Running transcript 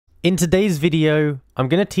In today's video, I'm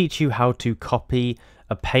going to teach you how to copy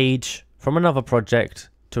a page from another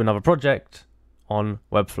project to another project on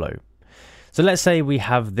Webflow. So let's say we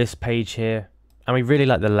have this page here and we really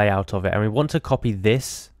like the layout of it and we want to copy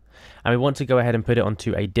this and we want to go ahead and put it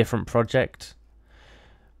onto a different project.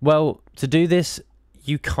 Well, to do this,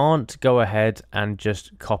 you can't go ahead and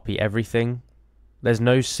just copy everything. There's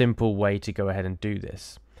no simple way to go ahead and do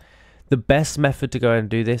this. The best method to go ahead and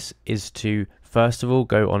do this is to first of all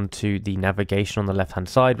go onto the navigation on the left hand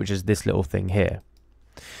side, which is this little thing here.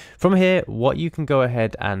 From here, what you can go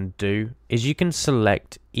ahead and do is you can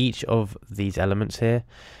select each of these elements here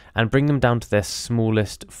and bring them down to their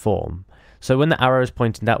smallest form. So when the arrow is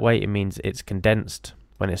pointing that way, it means it's condensed.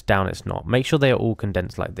 When it's down, it's not. Make sure they are all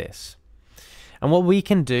condensed like this. And what we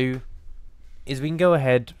can do is we can go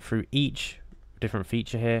ahead through each different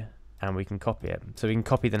feature here and we can copy it. So we can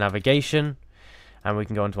copy the navigation and we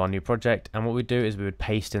can go into our new project, and what we'd do is we would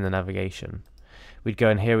paste in the navigation. We'd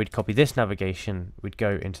go in here, we'd copy this navigation, we'd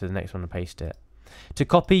go into the next one and paste it. To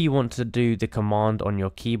copy, you want to do the command on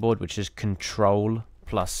your keyboard, which is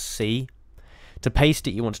Control+C. To paste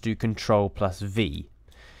it, you want to do Control+V.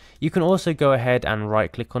 You can also go ahead and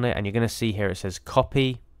right click on it and you're going to see here it says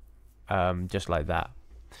copy, just like that.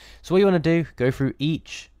 So what you want to do, go through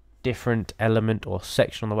each different element or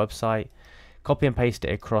section on the website, copy and paste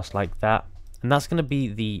it across like that, and that's going to be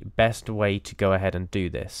the best way to go ahead and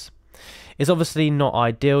do this. It's obviously not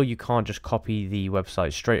ideal, you can't just copy the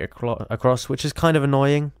website straight across, which is kind of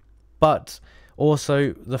annoying, but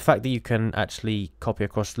also the fact that you can actually copy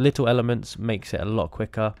across little elements makes it a lot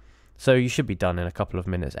quicker, so you should be done in a couple of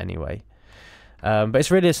minutes anyway. But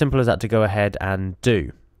it's really as simple as that to go ahead and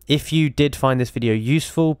do. If you did find this video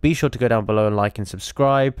useful, be sure to go down below and like and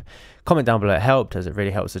subscribe. Comment down below, it helped, as it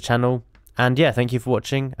really helps the channel. And yeah, thank you for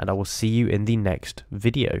watching, and I will see you in the next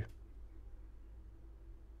video.